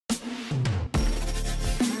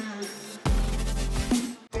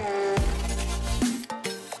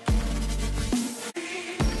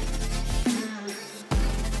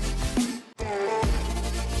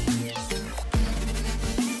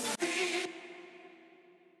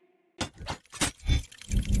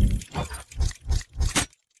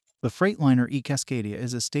The Freightliner eCascadia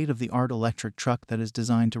is a state-of-the-art electric truck that is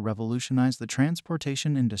designed to revolutionize the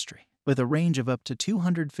transportation industry. With a range of up to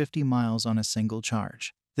 250 miles on a single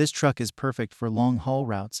charge, this truck is perfect for long-haul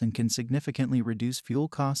routes and can significantly reduce fuel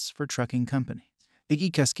costs for trucking companies. The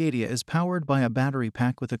eCascadia is powered by a battery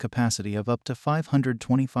pack with a capacity of up to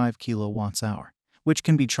 525 kilowatts-hour, which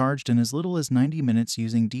can be charged in as little as 90 minutes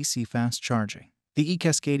using DC fast charging. The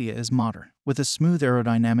eCascadia is modern, with a smooth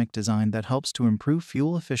aerodynamic design that helps to improve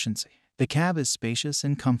fuel efficiency. The cab is spacious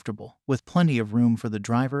and comfortable, with plenty of room for the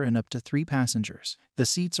driver and up to 3 passengers. The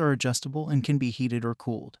seats are adjustable and can be heated or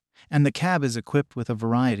cooled, and the cab is equipped with a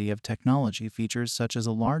variety of technology features such as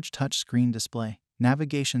a large touchscreen display,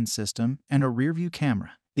 navigation system, and a rear-view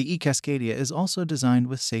camera. The eCascadia is also designed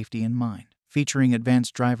with safety in mind, featuring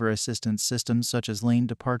advanced driver assistance systems such as lane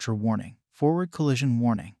departure warning, forward collision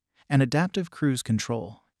warning, and adaptive cruise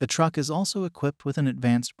control. The truck is also equipped with an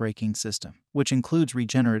advanced braking system, which includes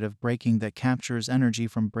regenerative braking that captures energy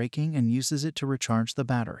from braking and uses it to recharge the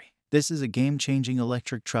battery. This is a game-changing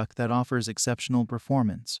electric truck that offers exceptional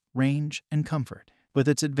performance, range, and comfort. With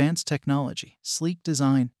its advanced technology, sleek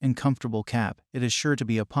design, and comfortable cab, it is sure to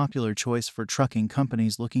be a popular choice for trucking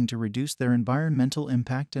companies looking to reduce their environmental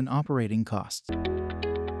impact and operating costs.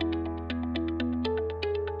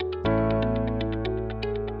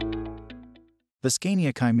 The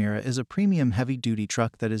Scania Chimera is a premium heavy-duty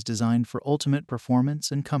truck that is designed for ultimate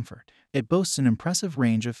performance and comfort. It boasts an impressive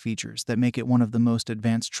range of features that make it one of the most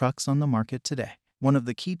advanced trucks on the market today. One of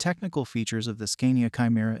the key technical features of the Scania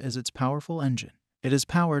Chimera is its powerful engine. It is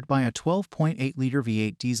powered by a 12.8-liter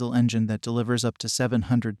V8 diesel engine that delivers up to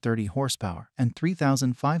 730 horsepower and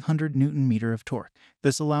 3,500 Nm of torque.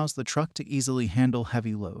 This allows the truck to easily handle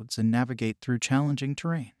heavy loads and navigate through challenging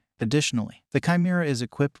terrain. Additionally, the Chimera is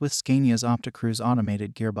equipped with Scania's OptiCruise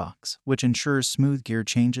automated gearbox, which ensures smooth gear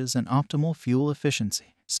changes and optimal fuel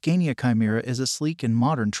efficiency. Scania Chimera is a sleek and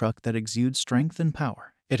modern truck that exudes strength and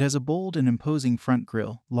power. It has a bold and imposing front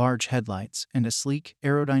grille, large headlights, and a sleek,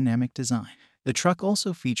 aerodynamic design. The truck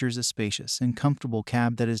also features a spacious and comfortable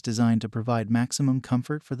cab that is designed to provide maximum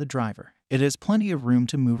comfort for the driver. It has plenty of room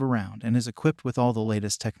to move around and is equipped with all the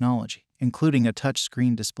latest technology, including a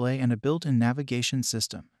touchscreen display and a built-in navigation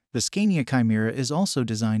system. The Scania Chimera is also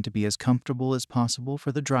designed to be as comfortable as possible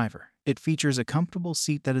for the driver. It features a comfortable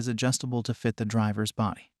seat that is adjustable to fit the driver's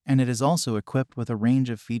body, and it is also equipped with a range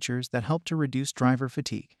of features that help to reduce driver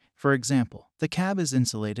fatigue. For example, the cab is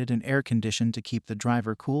insulated and air-conditioned to keep the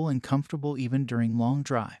driver cool and comfortable even during long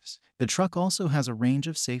drives. The truck also has a range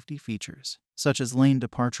of safety features, such as lane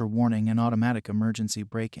departure warning and automatic emergency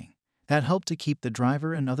braking, that help to keep the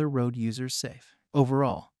driver and other road users safe.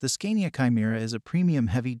 Overall, the Scania Chimera is a premium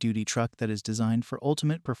heavy-duty truck that is designed for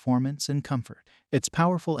ultimate performance and comfort. Its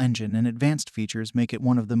powerful engine and advanced features make it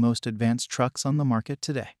one of the most advanced trucks on the market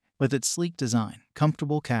today. With its sleek design,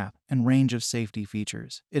 comfortable cab, and range of safety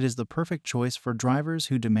features, it is the perfect choice for drivers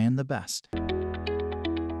who demand the best.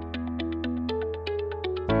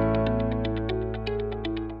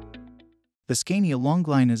 The Scania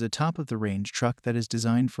Longline is a top-of-the-range truck that is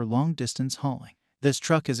designed for long-distance hauling. This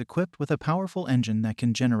truck is equipped with a powerful engine that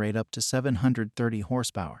can generate up to 730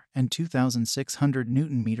 horsepower and 2,600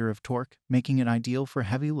 Nm of torque, making it ideal for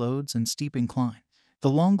heavy loads and steep inclines.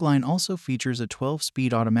 The Longline also features a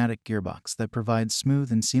 12-speed automatic gearbox that provides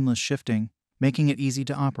smooth and seamless shifting, making it easy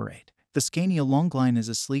to operate. The Scania Longline is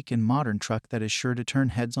a sleek and modern truck that is sure to turn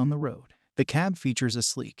heads on the road. The cab features a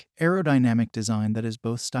sleek, aerodynamic design that is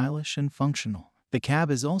both stylish and functional. The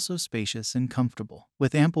cab is also spacious and comfortable,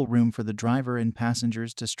 with ample room for the driver and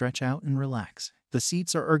passengers to stretch out and relax. The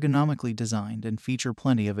seats are ergonomically designed and feature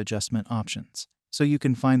plenty of adjustment options, so you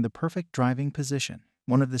can find the perfect driving position.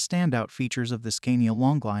 One of the standout features of the Scania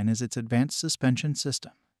Longline is its advanced suspension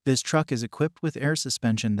system. This truck is equipped with air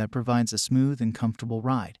suspension that provides a smooth and comfortable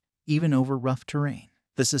ride, even over rough terrain.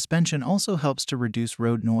 The suspension also helps to reduce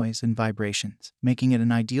road noise and vibrations, making it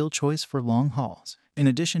an ideal choice for long hauls. In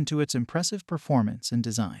addition to its impressive performance and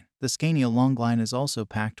design, the Scania Longline is also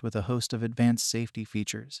packed with a host of advanced safety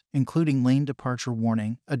features, including lane departure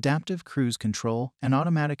warning, adaptive cruise control, and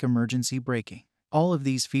automatic emergency braking. All of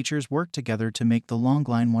these features work together to make the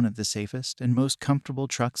Longline one of the safest and most comfortable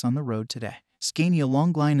trucks on the road today. Scania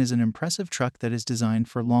Longline is an impressive truck that is designed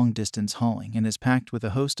for long-distance hauling and is packed with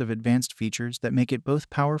a host of advanced features that make it both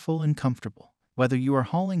powerful and comfortable. Whether you are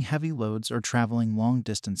hauling heavy loads or traveling long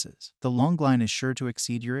distances, the Longline is sure to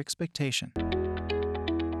exceed your expectation.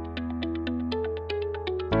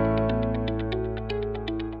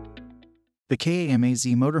 The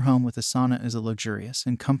KAMAZ motorhome with a sauna is a luxurious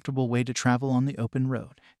and comfortable way to travel on the open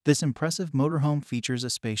road. This impressive motorhome features a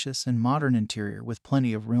spacious and modern interior with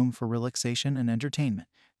plenty of room for relaxation and entertainment.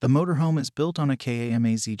 The motorhome is built on a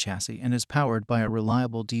KAMAZ chassis and is powered by a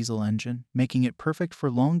reliable diesel engine, making it perfect for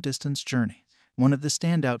long-distance journeys. One of the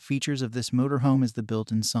standout features of this motorhome is the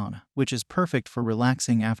built-in sauna, which is perfect for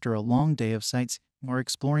relaxing after a long day of sightseeing or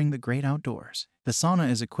exploring the great outdoors. The sauna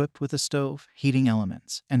is equipped with a stove, heating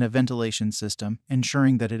elements, and a ventilation system,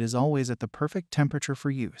 ensuring that it is always at the perfect temperature for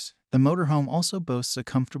use. The motorhome also boasts a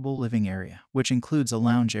comfortable living area, which includes a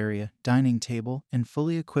lounge area, dining table, and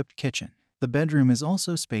fully equipped kitchen. The bedroom is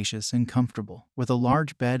also spacious and comfortable, with a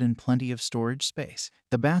large bed and plenty of storage space.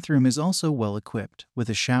 The bathroom is also well equipped, with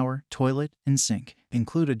a shower, toilet, and sink,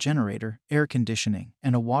 include a generator, air conditioning,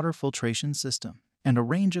 and a water filtration system, and a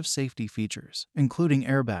range of safety features, including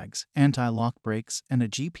airbags, anti-lock brakes, and a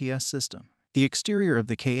GPS system. The exterior of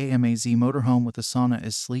the KAMAZ motorhome with a sauna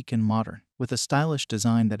is sleek and modern, with a stylish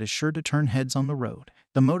design that is sure to turn heads on the road.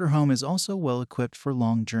 The motorhome is also well equipped for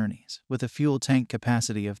long journeys, with a fuel tank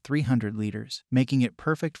capacity of 300 liters, making it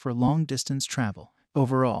perfect for long-distance travel.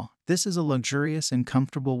 Overall, this is a luxurious and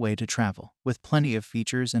comfortable way to travel, with plenty of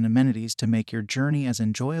features and amenities to make your journey as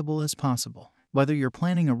enjoyable as possible. Whether you're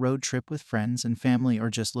planning a road trip with friends and family or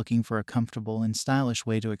just looking for a comfortable and stylish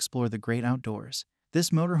way to explore the great outdoors, this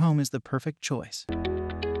motorhome is the perfect choice.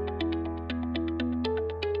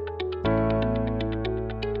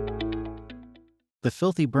 The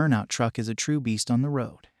filthy burnout truck is a true beast on the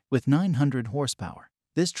road. With 900 horsepower,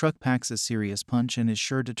 this truck packs a serious punch and is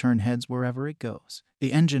sure to turn heads wherever it goes.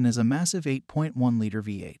 The engine is a massive 8.1-liter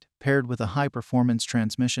V8, paired with a high-performance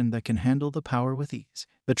transmission that can handle the power with ease.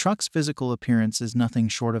 The truck's physical appearance is nothing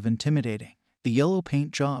short of intimidating. The yellow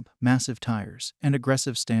paint job, massive tires, and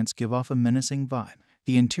aggressive stance give off a menacing vibe.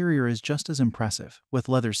 The interior is just as impressive, with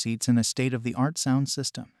leather seats and a state-of-the-art sound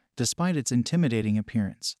system. Despite its intimidating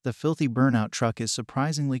appearance, the filthy burnout truck is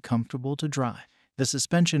surprisingly comfortable to drive. The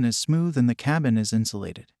suspension is smooth and the cabin is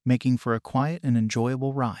insulated, making for a quiet and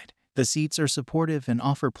enjoyable ride. The seats are supportive and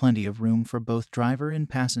offer plenty of room for both driver and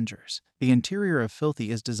passengers. The interior of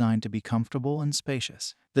Filthy is designed to be comfortable and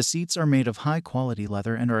spacious. The seats are made of high-quality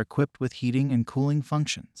leather and are equipped with heating and cooling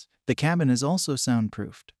functions. The cabin is also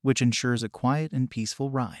soundproofed, which ensures a quiet and peaceful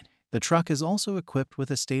ride. The truck is also equipped with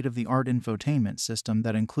a state-of-the-art infotainment system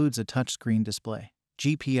that includes a touchscreen display,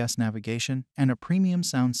 GPS navigation, and a premium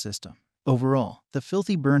sound system. Overall, the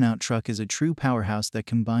Filthy burnout truck is a true powerhouse that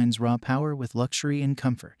combines raw power with luxury and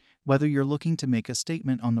comfort. Whether you're looking to make a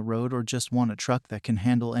statement on the road or just want a truck that can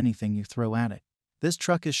handle anything you throw at it, this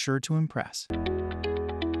truck is sure to impress.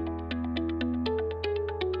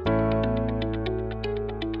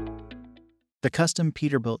 The custom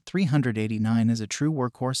Peterbilt 389 is a true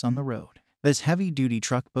workhorse on the road. This heavy-duty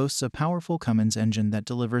truck boasts a powerful Cummins engine that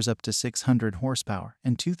delivers up to 600 horsepower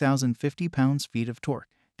and 2,050 pounds-feet of torque.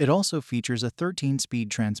 It also features a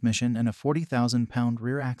 13-speed transmission and a 40,000-pound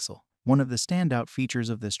rear axle. One of the standout features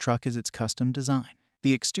of this truck is its custom design.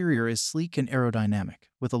 The exterior is sleek and aerodynamic,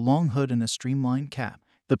 with a long hood and a streamlined cab.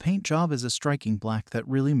 The paint job is a striking black that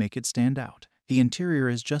really make it stand out. The interior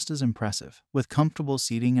is just as impressive, with comfortable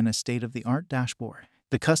seating and a state-of-the-art dashboard.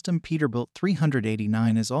 The custom Peterbilt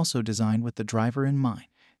 389 is also designed with the driver in mind.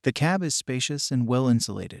 The cab is spacious and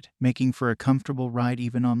well-insulated, making for a comfortable ride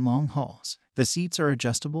even on long hauls. The seats are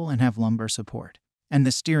adjustable and have lumbar support, and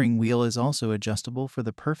the steering wheel is also adjustable for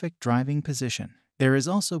the perfect driving position. There is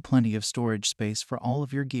also plenty of storage space for all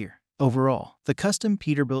of your gear. Overall, the custom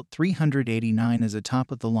Peterbilt 389 is a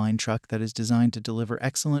top-of-the-line truck that is designed to deliver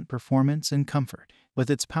excellent performance and comfort. With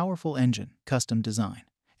its powerful engine, custom design,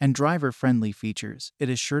 and driver-friendly features, it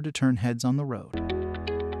is sure to turn heads on the road.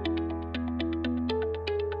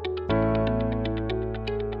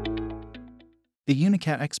 The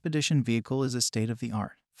UNICAT Expedition vehicle is a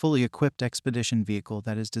state-of-the-art, fully equipped expedition vehicle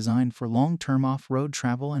that is designed for long-term off-road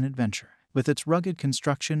travel and adventure. With its rugged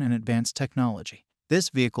construction and advanced technology, this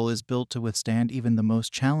vehicle is built to withstand even the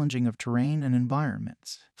most challenging of terrain and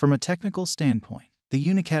environments. From a technical standpoint, the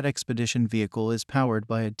UNICAT Expedition vehicle is powered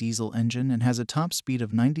by a diesel engine and has a top speed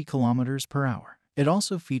of 90 kilometers per hour. It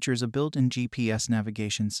also features a built-in GPS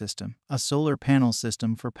navigation system, a solar panel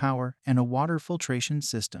system for power, and a water filtration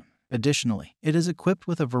system. Additionally, it is equipped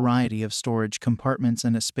with a variety of storage compartments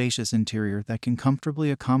and a spacious interior that can comfortably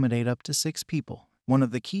accommodate up to 6 people. One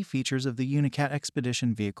of the key features of the UNICAT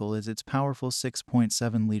Expedition vehicle is its powerful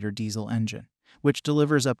 6.7-liter diesel engine, which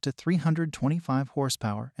delivers up to 325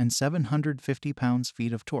 horsepower and 750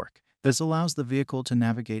 pounds-feet of torque. This allows the vehicle to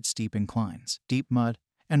navigate steep inclines, deep mud,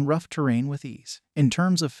 and rough terrain with ease. In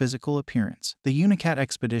terms of physical appearance, the UNICAT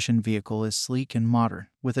Expedition vehicle is sleek and modern,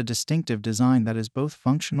 with a distinctive design that is both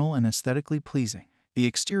functional and aesthetically pleasing. The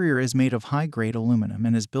exterior is made of high-grade aluminum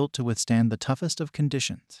and is built to withstand the toughest of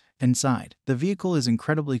conditions. Inside, the vehicle is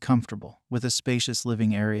incredibly comfortable, with a spacious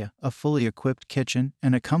living area, a fully equipped kitchen,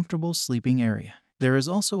 and a comfortable sleeping area. There is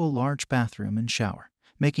also a large bathroom and shower,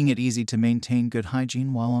 making it easy to maintain good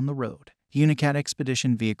hygiene while on the road. UNICAT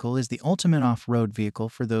Expedition Vehicle is the ultimate off-road vehicle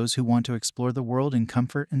for those who want to explore the world in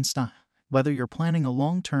comfort and style. Whether you're planning a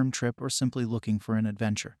long-term trip or simply looking for an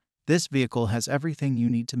adventure, this vehicle has everything you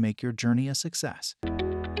need to make your journey a success.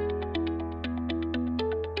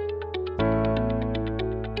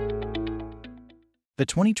 The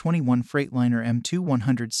 2021 Freightliner M2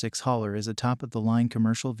 106 hauler is a top-of-the-line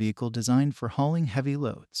commercial vehicle designed for hauling heavy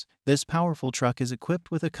loads. This powerful truck is equipped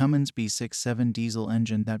with a Cummins B67 diesel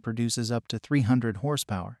engine that produces up to 300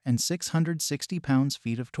 horsepower and 660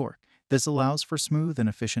 pounds-feet of torque. This allows for smooth and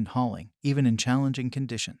efficient hauling, even in challenging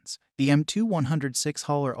conditions. The M2 106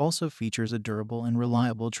 hauler also features a durable and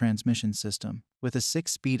reliable transmission system, with a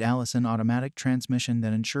 6-speed Allison automatic transmission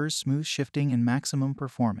that ensures smooth shifting and maximum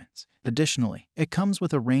performance. Additionally, it comes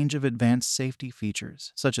with a range of advanced safety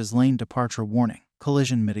features, such as lane departure warning,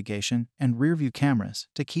 collision mitigation, and rear-view cameras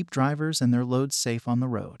to keep drivers and their loads safe on the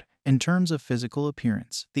road. In terms of physical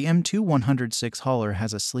appearance, the M2 106 hauler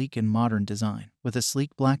has a sleek and modern design, with a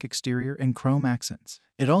sleek black exterior and chrome accents.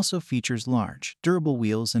 It also features large, durable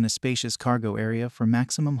wheels and a spacious cargo area for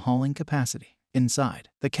maximum hauling capacity. Inside,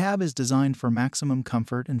 the cab is designed for maximum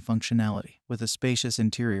comfort and functionality, with a spacious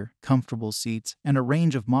interior, comfortable seats, and a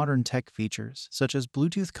range of modern tech features such as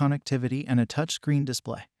Bluetooth connectivity and a touchscreen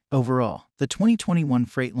display. Overall, the 2021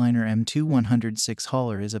 Freightliner M2 106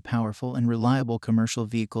 hauler is a powerful and reliable commercial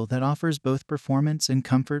vehicle that offers both performance and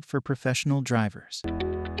comfort for professional drivers.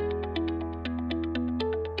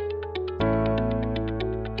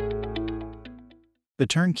 The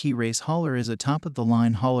TurnKey Race Hauler is a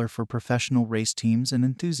top-of-the-line hauler for professional race teams and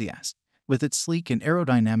enthusiasts. With its sleek and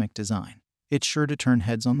aerodynamic design, it's sure to turn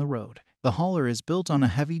heads on the road. The hauler is built on a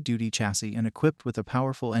heavy-duty chassis and equipped with a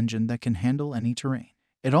powerful engine that can handle any terrain.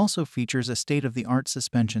 It also features a state-of-the-art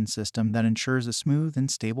suspension system that ensures a smooth and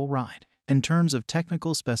stable ride. In terms of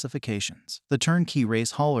technical specifications, the TurnKey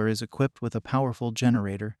Race Hauler is equipped with a powerful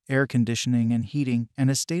generator, air conditioning and heating, and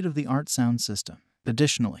a state-of-the-art sound system.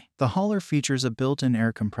 Additionally, the hauler features a built-in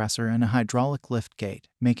air compressor and a hydraulic lift gate,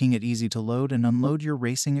 making it easy to load and unload your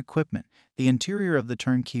racing equipment. The interior of the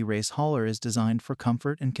TurnKey Race Hauler is designed for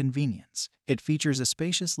comfort and convenience. It features a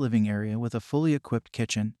spacious living area with a fully equipped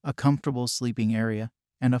kitchen, a comfortable sleeping area,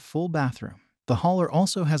 and a full bathroom. The hauler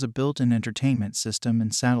also has a built-in entertainment system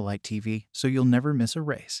and satellite TV, so you'll never miss a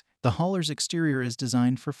race. The hauler's exterior is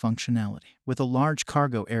designed for functionality, with a large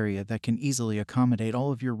cargo area that can easily accommodate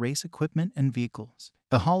all of your race equipment and vehicles.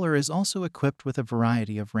 The hauler is also equipped with a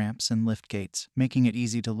variety of ramps and lift gates, making it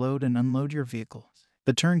easy to load and unload your vehicles.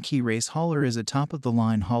 The TurnKey Race Hauler is a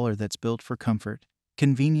top-of-the-line hauler that's built for comfort,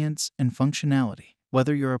 convenience, and functionality.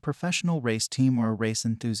 Whether you're a professional race team or a race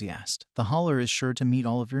enthusiast, the hauler is sure to meet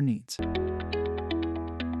all of your needs.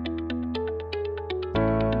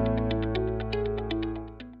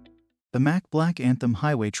 The Mack Black Anthem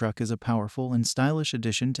highway truck is a powerful and stylish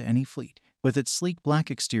addition to any fleet. With its sleek black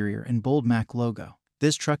exterior and bold Mack logo,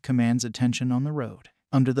 this truck commands attention on the road.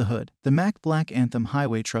 Under the hood, the Mack Black Anthem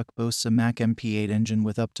highway truck boasts a Mack MP8 engine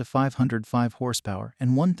with up to 505 horsepower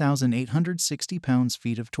and 1,860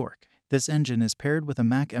 pounds-feet of torque. This engine is paired with a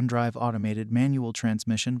Mack mDrive automated manual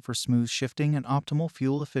transmission for smooth shifting and optimal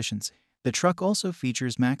fuel efficiency. The truck also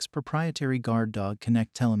features Mack's proprietary Guard Dog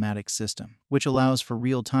Connect telematics system, which allows for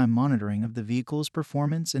real-time monitoring of the vehicle's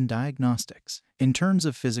performance and diagnostics. In terms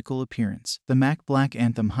of physical appearance, the Mack Black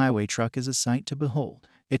Anthem highway truck is a sight to behold.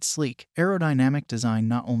 Its sleek, aerodynamic design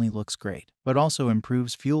not only looks great, but also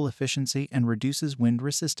improves fuel efficiency and reduces wind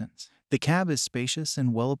resistance. The cab is spacious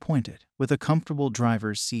and well-appointed, with a comfortable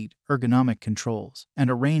driver's seat, ergonomic controls,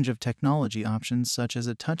 and a range of technology options such as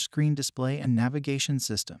a touchscreen display and navigation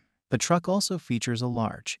system. The truck also features a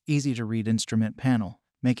large, easy-to-read instrument panel,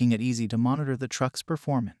 making it easy to monitor the truck's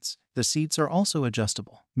performance. The seats are also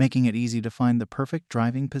adjustable, making it easy to find the perfect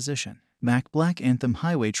driving position. Mack Black Anthem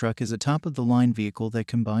highway truck is a top-of-the-line vehicle that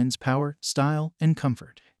combines power, style, and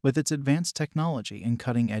comfort. With its advanced technology and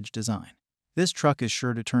cutting-edge design, this truck is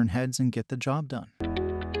sure to turn heads and get the job done.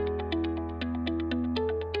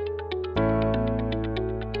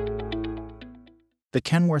 The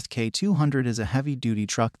Kenworth K200 is a heavy-duty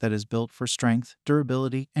truck that is built for strength,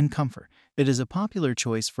 durability, and comfort. It is a popular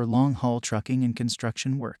choice for long-haul trucking and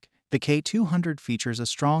construction work. The K200 features a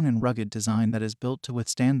strong and rugged design that is built to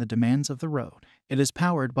withstand the demands of the road. It is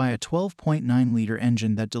powered by a 12.9-liter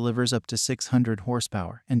engine that delivers up to 600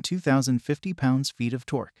 horsepower and 2,050 pounds-feet of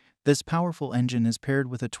torque. This powerful engine is paired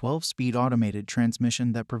with a 12-speed automated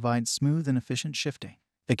transmission that provides smooth and efficient shifting.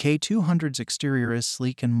 The K200's exterior is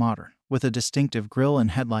sleek and modern, with a distinctive grille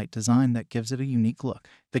and headlight design that gives it a unique look.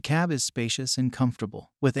 The cab is spacious and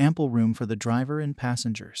comfortable, with ample room for the driver and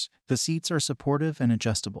passengers. The seats are supportive and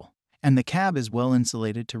adjustable, and the cab is well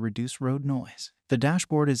insulated to reduce road noise. The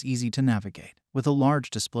dashboard is easy to navigate, with a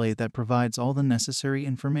large display that provides all the necessary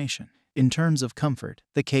information. In terms of comfort,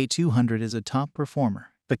 the K200 is a top performer.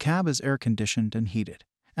 The cab is air-conditioned and heated,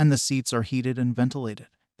 and the seats are heated and ventilated.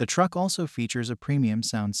 The truck also features a premium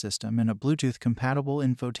sound system and a Bluetooth-compatible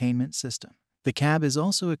infotainment system. The cab is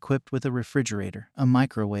also equipped with a refrigerator, a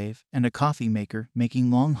microwave, and a coffee maker, making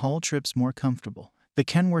long-haul trips more comfortable. The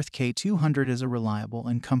Kenworth K200 is a reliable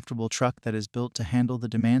and comfortable truck that is built to handle the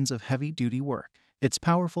demands of heavy-duty work. Its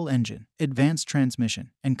powerful engine, advanced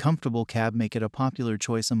transmission, and comfortable cab make it a popular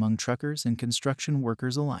choice among truckers and construction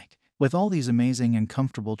workers alike. With all these amazing and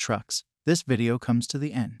comfortable trucks, this video comes to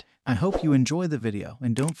the end. I hope you enjoy the video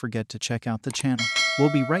and don't forget to check out the channel.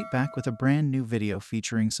 We'll be right back with a brand new video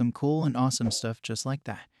featuring some cool and awesome stuff just like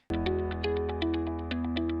that.